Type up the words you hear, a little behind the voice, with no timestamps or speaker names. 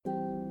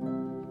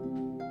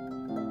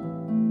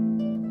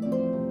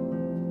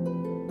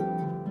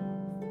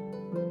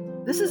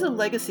This is a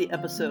legacy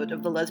episode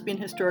of the Lesbian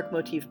Historic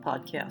Motif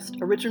podcast,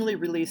 originally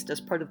released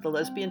as part of the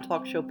Lesbian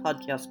Talk Show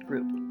podcast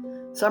group.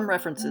 Some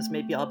references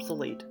may be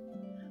obsolete.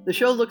 The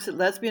show looks at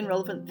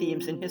lesbian-relevant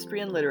themes in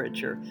history and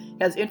literature,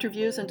 has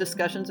interviews and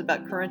discussions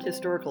about current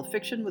historical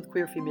fiction with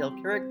queer female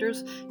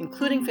characters,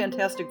 including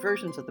fantastic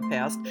versions of the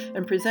past,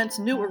 and presents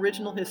new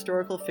original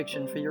historical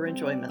fiction for your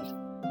enjoyment.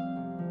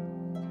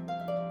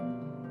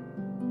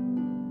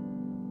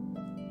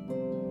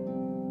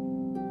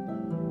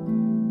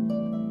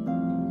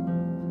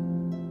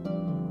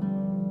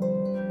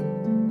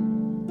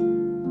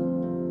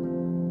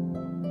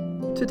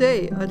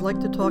 Today, I'd like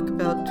to talk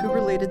about two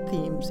related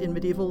themes in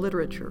medieval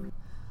literature: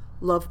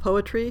 love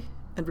poetry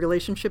and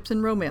relationships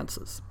in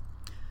romances.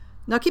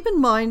 Now keep in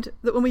mind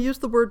that when we use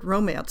the word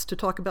romance to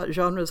talk about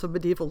genres of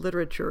medieval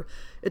literature,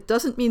 it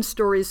doesn't mean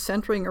stories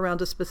centering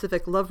around a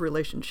specific love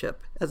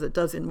relationship, as it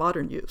does in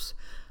modern use,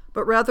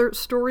 but rather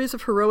stories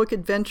of heroic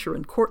adventure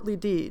and courtly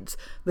deeds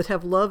that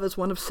have love as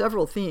one of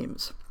several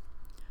themes.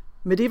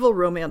 Medieval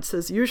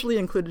romances usually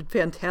included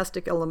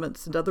fantastic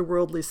elements and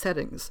otherworldly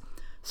settings,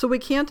 so we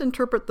can't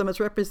interpret them as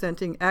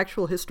representing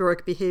actual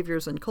historic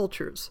behaviors and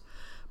cultures,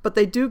 but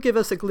they do give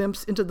us a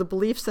glimpse into the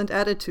beliefs and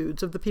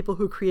attitudes of the people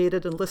who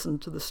created and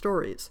listened to the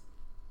stories.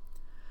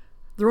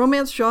 The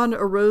romance genre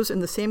arose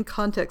in the same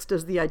context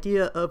as the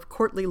idea of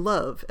courtly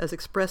love as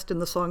expressed in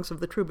the songs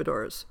of the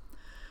troubadours.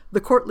 The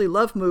courtly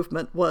love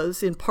movement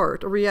was, in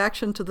part, a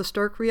reaction to the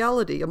stark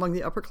reality among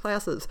the upper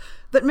classes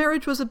that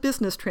marriage was a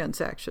business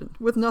transaction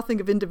with nothing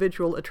of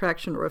individual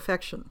attraction or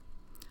affection.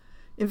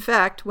 In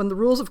fact, when the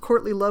rules of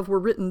courtly love were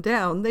written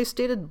down, they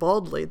stated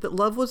baldly that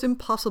love was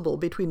impossible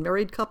between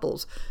married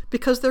couples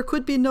because there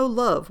could be no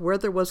love where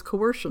there was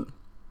coercion.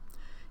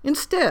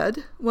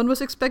 Instead, one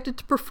was expected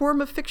to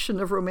perform a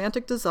fiction of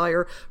romantic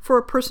desire for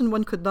a person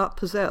one could not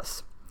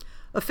possess.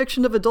 A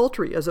fiction of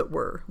adultery, as it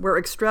were, where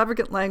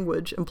extravagant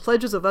language and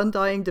pledges of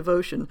undying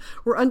devotion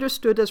were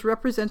understood as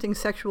representing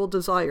sexual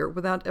desire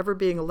without ever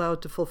being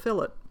allowed to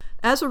fulfill it.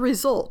 As a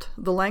result,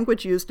 the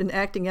language used in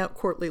acting out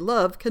courtly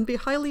love can be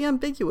highly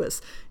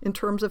ambiguous in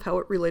terms of how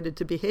it related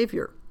to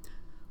behavior.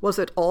 Was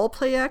it all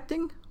play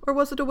acting, or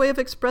was it a way of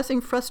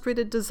expressing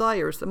frustrated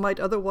desires that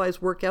might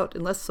otherwise work out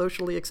in less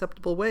socially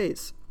acceptable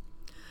ways?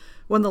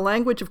 When the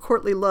language of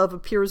courtly love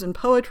appears in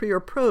poetry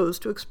or prose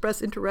to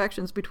express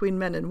interactions between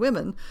men and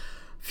women,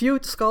 few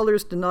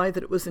scholars deny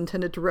that it was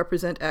intended to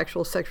represent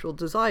actual sexual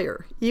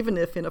desire, even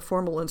if in a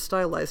formal and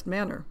stylized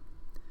manner.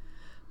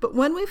 But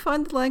when we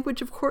find the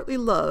language of courtly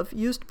love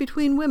used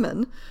between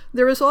women,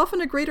 there is often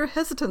a greater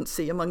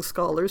hesitancy among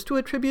scholars to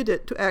attribute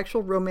it to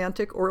actual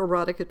romantic or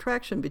erotic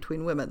attraction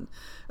between women,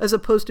 as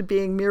opposed to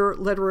being mere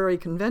literary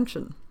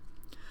convention.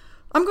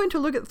 I'm going to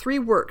look at three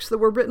works that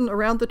were written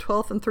around the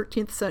 12th and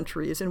 13th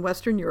centuries in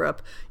Western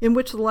Europe in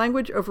which the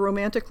language of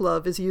romantic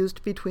love is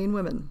used between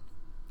women.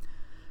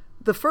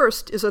 The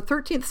first is a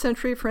 13th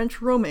century French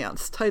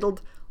romance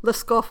titled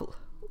L'Escoffle,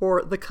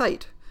 or The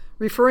Kite,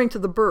 referring to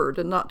the bird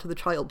and not to the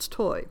child's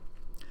toy.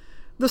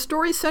 The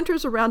story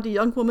centers around a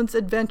young woman's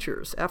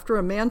adventures after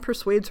a man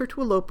persuades her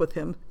to elope with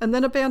him and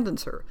then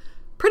abandons her,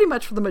 pretty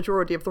much for the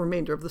majority of the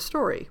remainder of the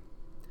story.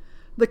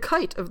 The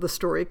kite of the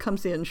story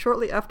comes in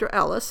shortly after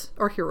Alice,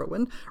 our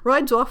heroine,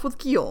 rides off with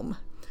Guillaume.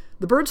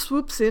 The bird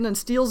swoops in and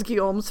steals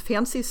Guillaume's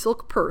fancy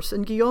silk purse,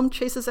 and Guillaume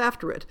chases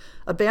after it,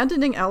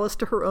 abandoning Alice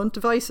to her own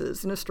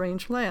devices in a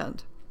strange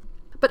land.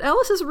 But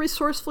Alice is a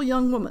resourceful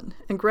young woman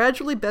and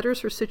gradually betters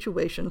her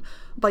situation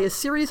by a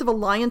series of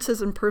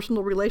alliances and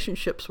personal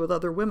relationships with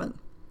other women.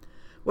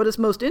 What is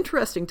most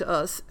interesting to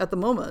us at the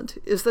moment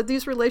is that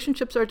these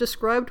relationships are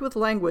described with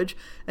language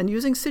and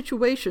using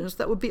situations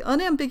that would be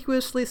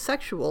unambiguously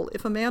sexual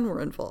if a man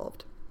were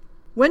involved.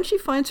 When she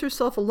finds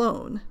herself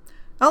alone,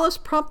 Alice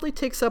promptly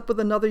takes up with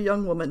another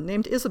young woman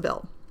named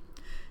Isabel.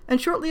 And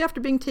shortly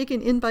after being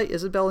taken in by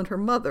Isabel and her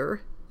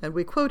mother, and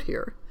we quote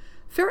here,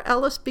 fair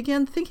Alice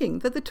began thinking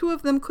that the two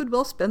of them could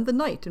well spend the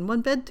night in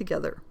one bed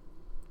together.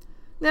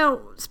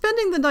 Now,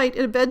 spending the night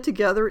in a bed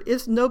together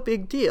is no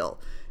big deal.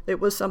 It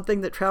was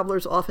something that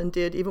travelers often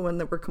did even when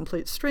they were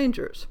complete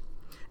strangers.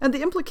 And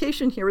the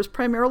implication here is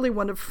primarily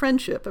one of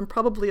friendship and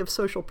probably of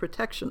social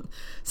protection,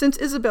 since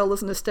Isabel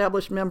is an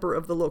established member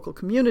of the local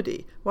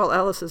community, while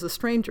Alice is a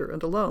stranger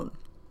and alone.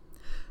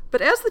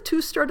 But as the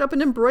two start up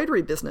an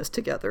embroidery business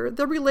together,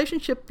 their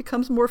relationship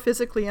becomes more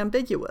physically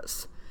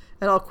ambiguous.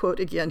 And I'll quote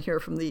again here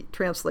from the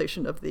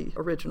translation of the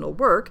original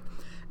work,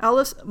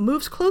 Alice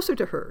moves closer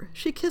to her,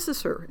 she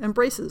kisses her,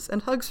 embraces,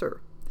 and hugs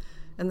her.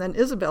 And then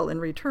Isabel, in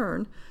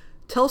return,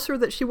 tells her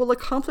that she will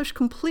accomplish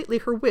completely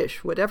her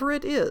wish, whatever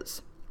it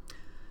is.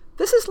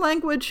 This is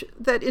language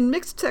that in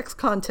mixed-sex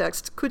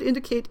contexts could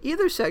indicate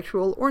either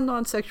sexual or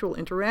non-sexual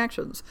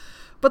interactions,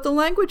 but the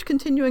language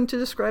continuing to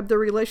describe their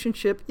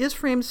relationship is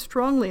framed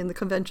strongly in the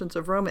conventions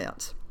of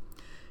romance.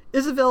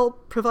 Isabel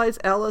provides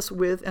Alice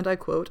with, and I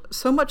quote,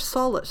 so much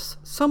solace,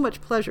 so much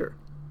pleasure.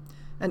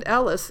 And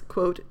Alice,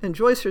 quote,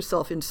 enjoys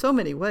herself in so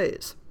many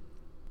ways.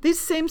 These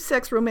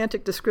same-sex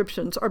romantic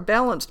descriptions are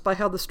balanced by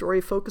how the story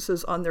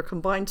focuses on their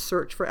combined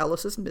search for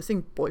Alice's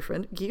missing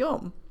boyfriend,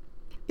 Guillaume.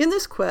 In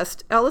this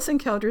quest, Alice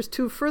encounters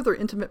two further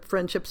intimate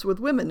friendships with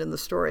women in the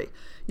story,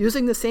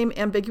 using the same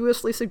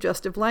ambiguously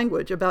suggestive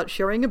language about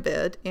sharing a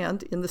bed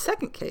and, in the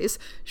second case,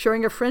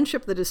 sharing a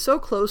friendship that is so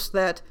close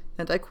that,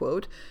 and I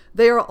quote,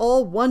 "they are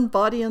all one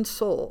body and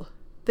soul.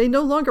 They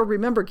no longer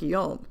remember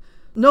Guillaume.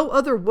 No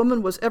other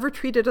woman was ever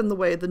treated in the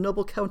way the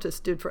noble countess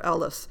did for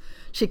Alice.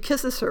 She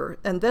kisses her,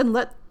 and then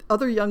let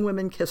other young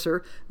women kiss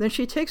her, then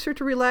she takes her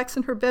to relax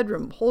in her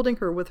bedroom, holding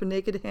her with her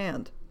naked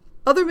hand."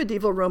 Other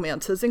medieval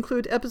romances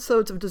include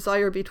episodes of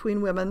desire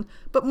between women,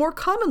 but more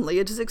commonly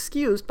it is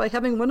excused by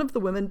having one of the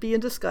women be in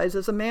disguise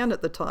as a man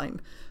at the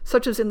time,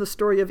 such as in the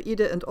story of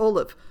Ida and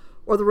Olaf,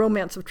 or the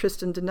romance of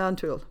Tristan de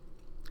Nantul.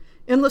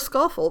 In Le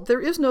Scoffle,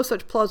 there is no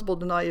such plausible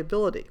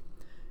deniability.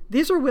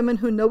 These are women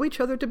who know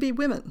each other to be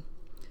women,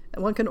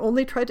 and one can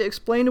only try to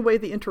explain away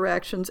the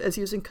interactions as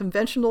using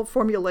conventional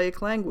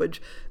formulaic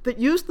language that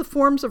use the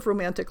forms of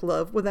romantic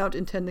love without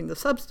intending the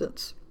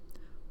substance.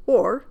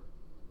 Or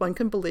one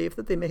can believe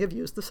that they may have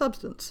used the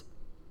substance.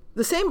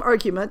 The same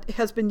argument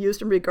has been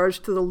used in regards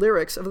to the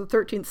lyrics of the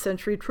 13th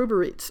century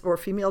Trouberites, or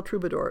female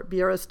troubadour,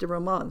 Bières de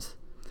Romans.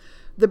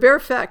 The bare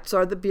facts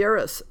are that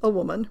Bières, a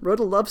woman, wrote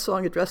a love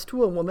song addressed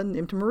to a woman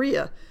named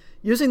Maria,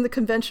 using the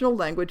conventional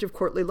language of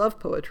courtly love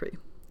poetry.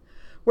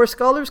 Where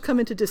scholars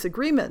come into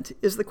disagreement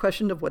is the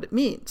question of what it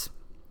means.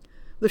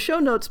 The show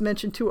notes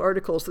mention two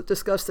articles that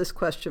discuss this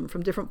question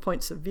from different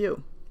points of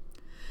view.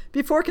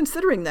 Before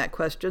considering that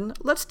question,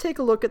 let's take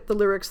a look at the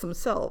lyrics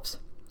themselves.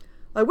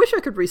 I wish I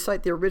could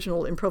recite the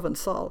original in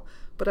Provençal,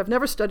 but I've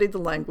never studied the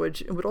language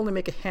and would only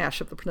make a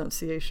hash of the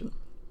pronunciation.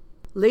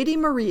 Lady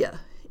Maria,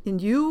 in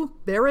you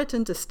merit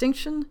and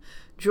distinction,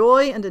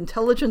 joy and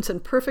intelligence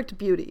and perfect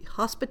beauty,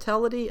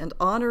 hospitality and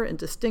honor and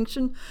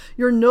distinction,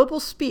 your noble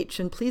speech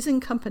and pleasing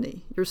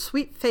company, your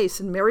sweet face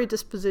and merry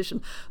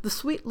disposition, the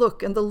sweet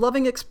look and the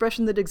loving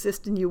expression that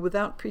exist in you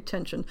without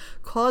pretension,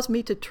 cause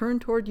me to turn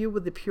toward you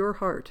with a pure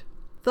heart.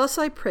 Thus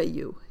I pray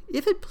you,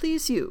 if it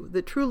please you,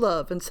 that true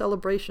love and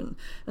celebration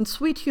and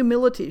sweet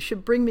humility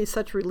should bring me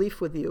such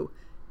relief with you.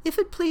 If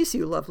it please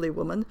you, lovely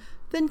woman,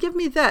 then give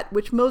me that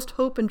which most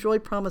hope and joy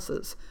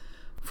promises.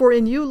 For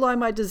in you lie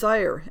my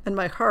desire and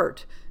my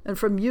heart, and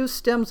from you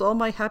stems all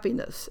my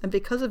happiness, and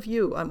because of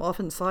you I'm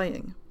often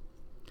sighing.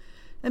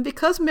 And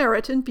because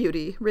merit and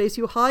beauty raise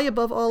you high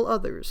above all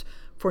others,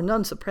 for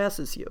none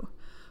surpasses you,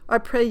 I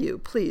pray you,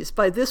 please,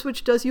 by this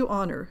which does you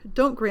honor,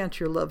 don't grant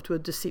your love to a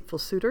deceitful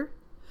suitor.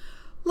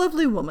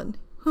 Lovely woman,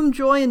 whom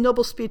joy and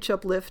noble speech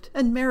uplift,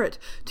 and merit,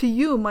 to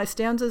you my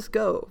stanzas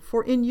go,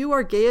 for in you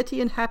are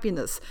gaiety and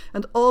happiness,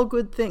 and all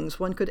good things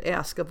one could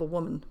ask of a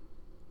woman.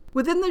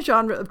 Within the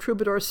genre of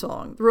troubadour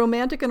song, the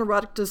romantic and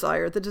erotic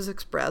desire that is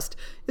expressed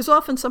is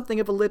often something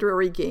of a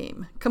literary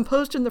game,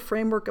 composed in the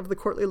framework of the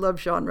courtly love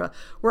genre,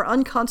 where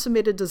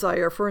unconsummated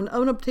desire for an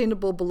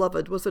unobtainable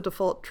beloved was a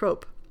default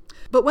trope.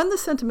 But when the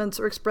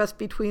sentiments are expressed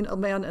between a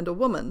man and a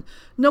woman,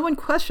 no one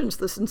questions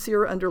the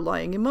sincere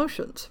underlying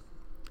emotions.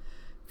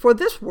 For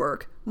this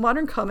work,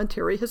 modern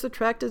commentary has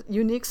attracted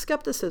unique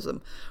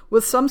skepticism,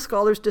 with some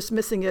scholars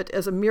dismissing it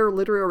as a mere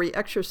literary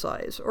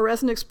exercise or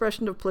as an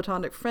expression of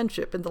platonic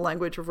friendship in the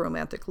language of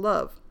romantic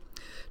love,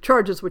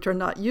 charges which are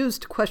not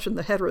used to question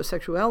the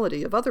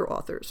heterosexuality of other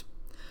authors,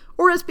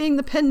 or as being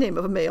the pen name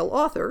of a male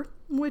author,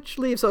 which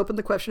leaves open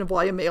the question of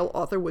why a male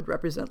author would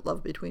represent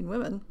love between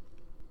women.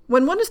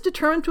 When one is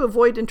determined to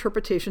avoid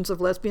interpretations of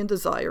lesbian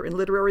desire in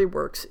literary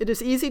works, it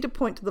is easy to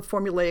point to the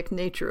formulaic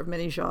nature of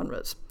many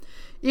genres.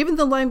 Even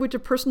the language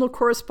of personal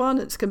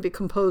correspondence can be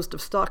composed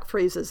of stock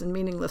phrases and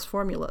meaningless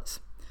formulas.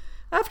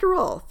 After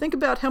all, think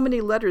about how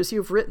many letters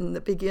you've written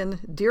that begin,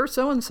 "Dear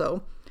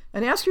so-and-so,"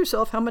 and ask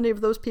yourself how many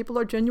of those people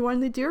are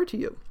genuinely dear to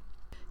you.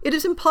 It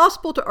is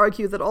impossible to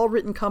argue that all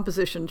written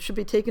compositions should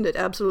be taken at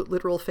absolute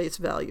literal face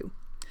value.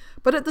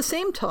 But at the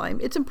same time,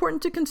 it's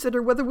important to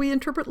consider whether we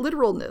interpret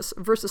literalness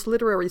versus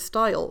literary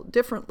style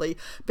differently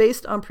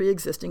based on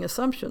pre-existing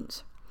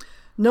assumptions.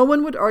 No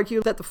one would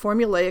argue that the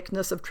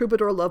formulaicness of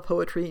troubadour love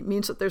poetry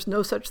means that there's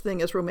no such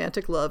thing as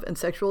romantic love and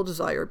sexual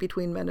desire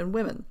between men and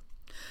women.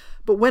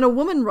 But when a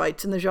woman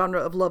writes in the genre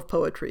of love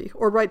poetry,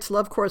 or writes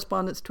love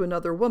correspondence to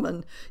another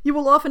woman, you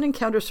will often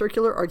encounter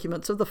circular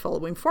arguments of the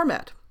following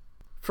format.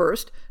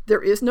 First,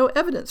 there is no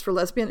evidence for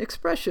lesbian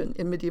expression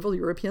in medieval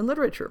European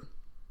literature.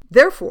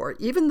 Therefore,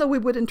 even though we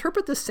would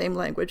interpret this same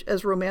language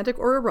as romantic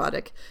or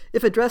erotic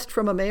if addressed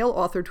from a male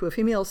author to a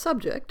female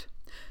subject,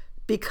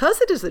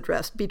 because it is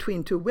addressed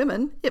between two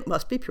women, it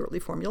must be purely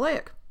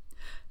formulaic.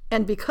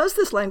 And because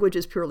this language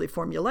is purely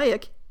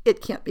formulaic,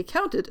 it can't be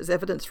counted as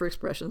evidence for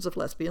expressions of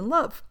lesbian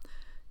love.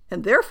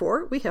 And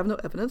therefore, we have no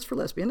evidence for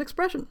lesbian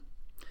expression.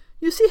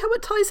 You see how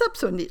it ties up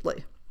so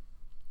neatly.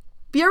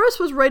 Bières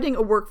was writing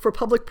a work for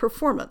public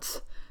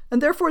performance,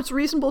 and therefore it's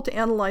reasonable to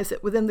analyze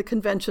it within the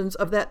conventions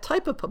of that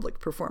type of public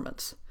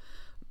performance.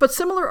 But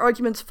similar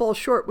arguments fall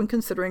short when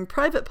considering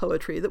private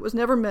poetry that was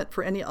never meant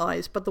for any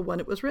eyes but the one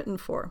it was written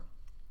for.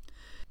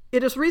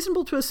 It is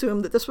reasonable to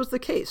assume that this was the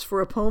case for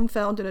a poem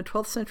found in a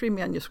 12th century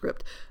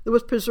manuscript that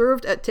was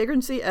preserved at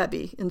Tegernsee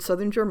Abbey in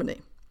southern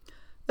Germany.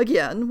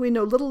 Again, we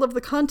know little of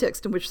the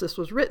context in which this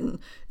was written,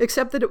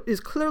 except that it is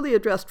clearly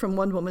addressed from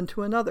one woman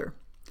to another.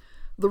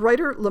 The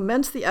writer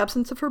laments the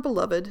absence of her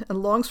beloved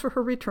and longs for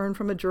her return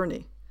from a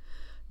journey.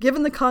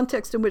 Given the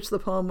context in which the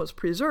poem was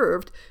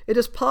preserved, it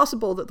is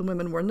possible that the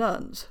women were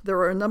nuns. There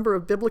are a number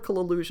of biblical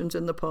allusions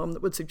in the poem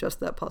that would suggest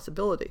that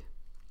possibility.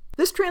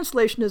 This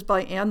translation is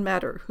by Ann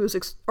Matter,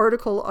 whose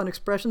article on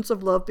expressions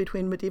of love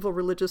between medieval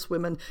religious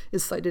women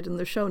is cited in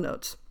the show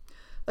notes.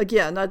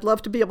 Again, I'd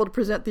love to be able to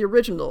present the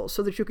original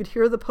so that you could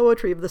hear the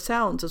poetry of the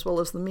sounds as well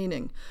as the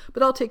meaning,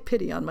 but I'll take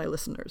pity on my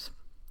listeners.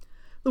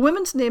 The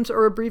women's names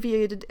are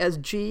abbreviated as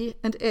G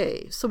and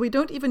A, so we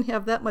don't even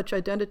have that much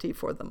identity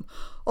for them,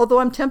 although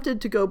I'm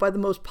tempted to go by the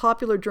most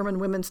popular German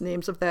women's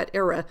names of that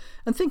era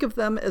and think of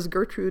them as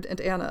Gertrude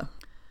and Anna.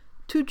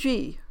 To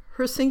G,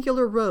 her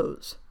singular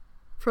rose.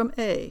 From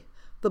A,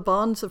 the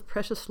bonds of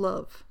precious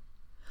love.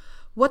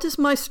 What is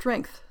my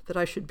strength that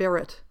I should bear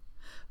it?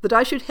 That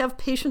I should have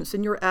patience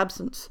in your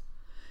absence?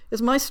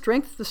 Is my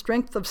strength the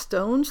strength of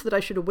stones that I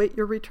should await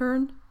your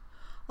return?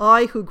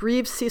 I, who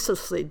grieve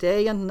ceaselessly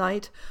day and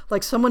night,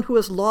 like someone who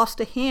has lost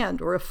a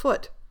hand or a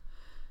foot.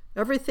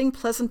 Everything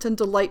pleasant and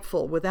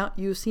delightful without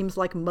you seems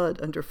like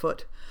mud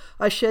underfoot.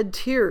 I shed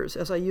tears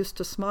as I used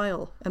to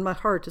smile, and my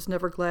heart is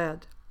never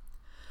glad.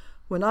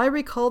 When I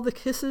recall the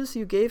kisses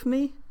you gave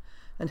me,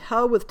 and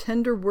how with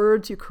tender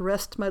words you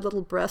caressed my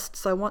little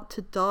breasts, I want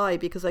to die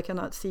because I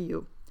cannot see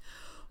you.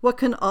 What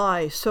can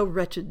I, so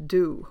wretched,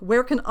 do?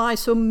 Where can I,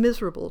 so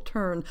miserable,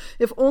 turn?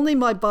 If only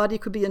my body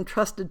could be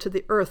entrusted to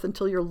the earth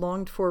until your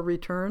longed-for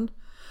return,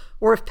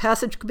 or if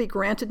passage could be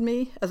granted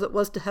me, as it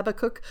was to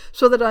Habakkuk,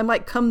 so that I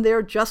might come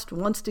there just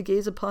once to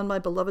gaze upon my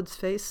beloved's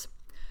face,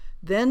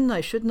 then I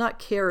should not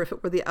care if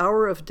it were the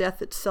hour of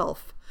death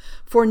itself,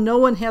 for no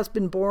one has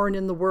been born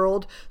in the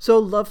world so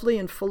lovely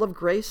and full of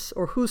grace,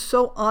 or who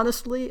so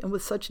honestly and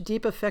with such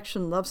deep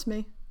affection loves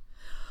me.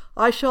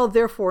 I shall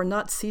therefore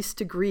not cease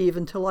to grieve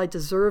until I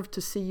deserve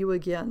to see you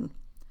again.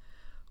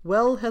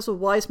 Well has a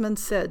wise man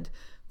said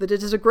that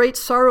it is a great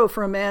sorrow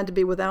for a man to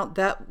be without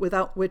that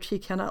without which he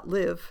cannot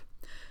live.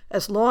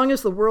 As long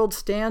as the world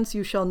stands,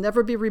 you shall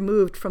never be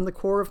removed from the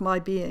core of my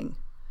being.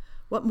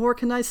 What more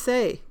can I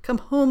say? Come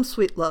home,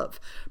 sweet love.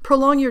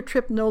 Prolong your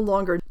trip no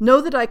longer.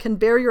 Know that I can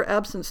bear your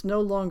absence no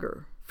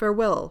longer.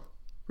 Farewell.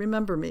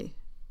 Remember me.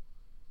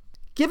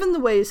 Given the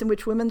ways in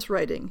which women's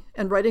writing,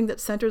 and writing that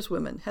centers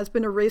women, has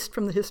been erased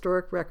from the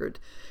historic record,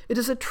 it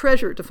is a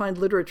treasure to find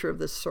literature of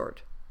this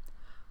sort.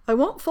 I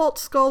won't fault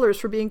scholars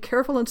for being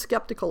careful and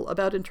skeptical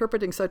about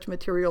interpreting such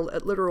material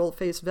at literal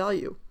face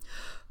value,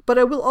 but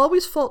I will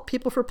always fault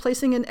people for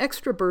placing an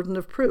extra burden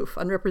of proof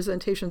on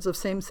representations of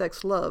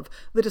same-sex love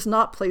that is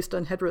not placed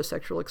on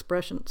heterosexual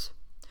expressions.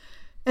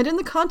 And in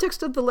the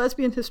context of the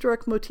Lesbian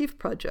Historic Motif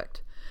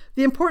Project,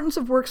 the importance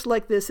of works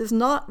like this is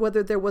not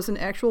whether there was an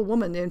actual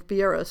woman named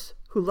Bieris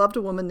who loved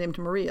a woman named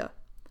Maria,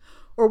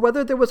 or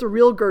whether there was a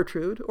real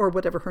Gertrude, or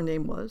whatever her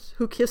name was,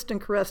 who kissed and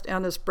caressed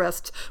Anna's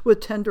breasts with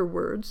tender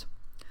words.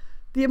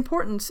 The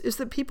importance is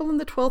that people in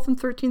the 12th and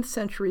 13th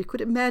century could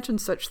imagine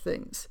such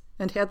things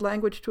and had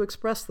language to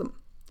express them.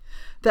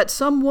 That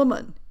some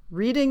woman,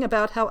 reading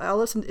about how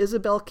Alice and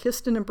Isabel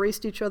kissed and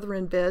embraced each other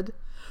in bed,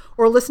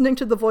 or listening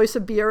to the voice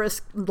of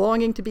Bieris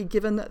longing to be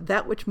given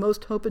that which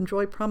most hope and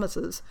joy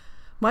promises,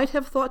 might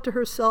have thought to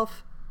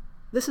herself,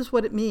 this is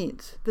what it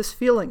means, this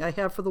feeling I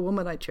have for the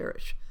woman I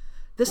cherish.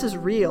 This is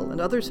real,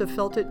 and others have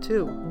felt it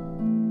too.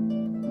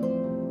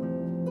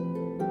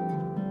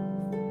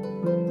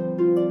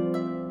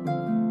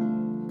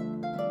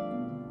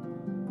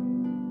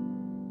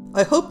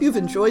 I hope you've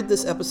enjoyed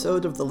this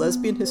episode of the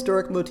Lesbian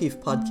Historic Motif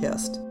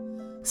Podcast.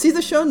 See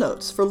the show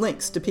notes for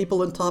links to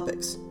people and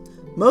topics.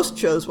 Most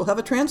shows will have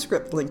a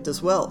transcript linked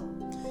as well.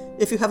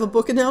 If you have a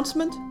book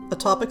announcement, a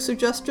topic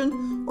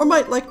suggestion, or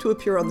might like to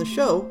appear on the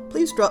show,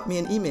 please drop me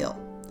an email.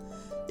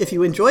 If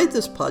you enjoyed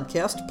this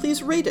podcast,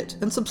 please rate it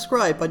and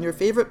subscribe on your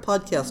favorite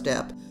podcast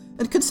app,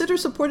 and consider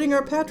supporting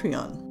our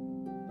Patreon.